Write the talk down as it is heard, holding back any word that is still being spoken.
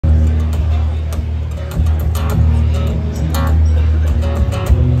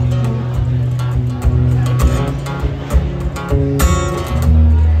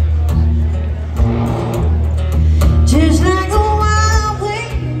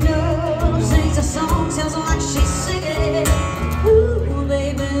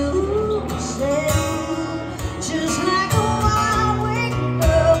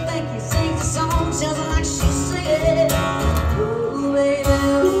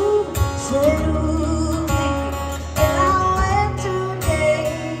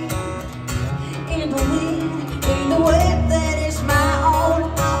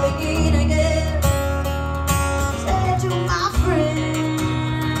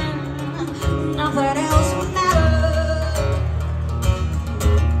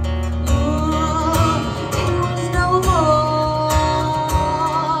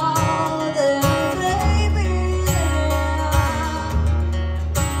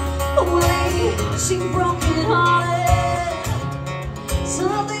She broken hearted,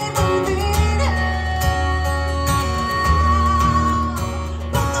 something moving out.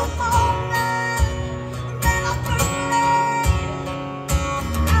 But the moment that I believe,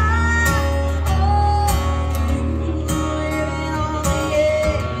 living on the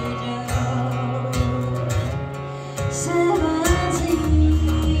edge of 17.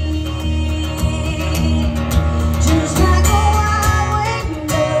 Just like a wide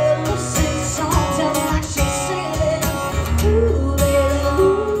window, sing a song, tell me like she's singing. Ooh, baby,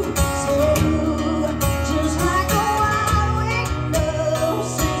 ooh, say ooh. Just like a wide window,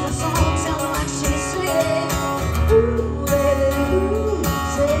 sing a song, tell me like she's singing. Ooh, baby, ooh,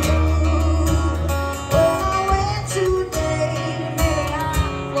 say ooh. On my way today, maybe I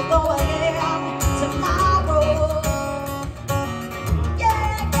will go again tomorrow.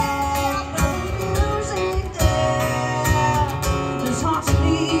 Yeah, yeah, but the music there, it's hard to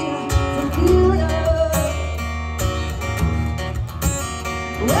leave familiar.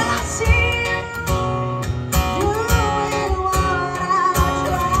 When I see you doing what I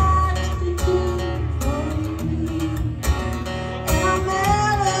tried to do for you, and a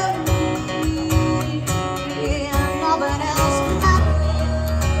melody, and nothing else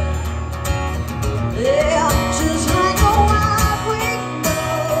matters. Yeah, just like a wide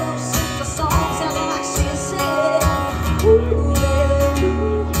window, sing the song, tell me like she said. Ooh, baby,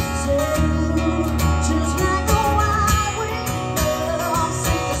 ooh, say ooh. Just like a wide window,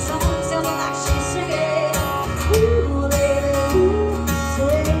 sing the song, tell me like she said. Ooh, baby, ooh,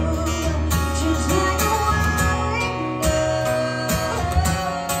 say ooh. Just like a wide window.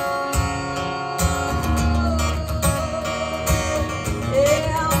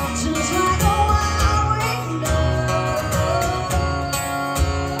 Yeah, just like a wide window.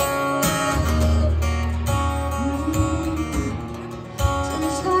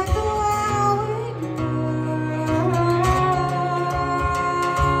 Just like a wide window.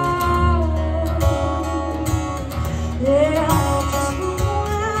 Yeah, just like a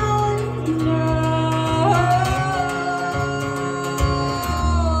wide window.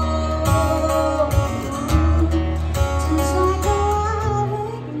 Just like a wide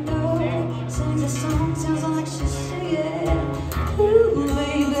window. Sings a song, sounds like she's singing. Ooh,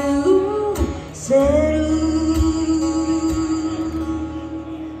 baby, ooh, said ooh.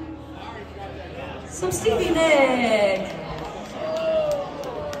 Some Stevie Nicks.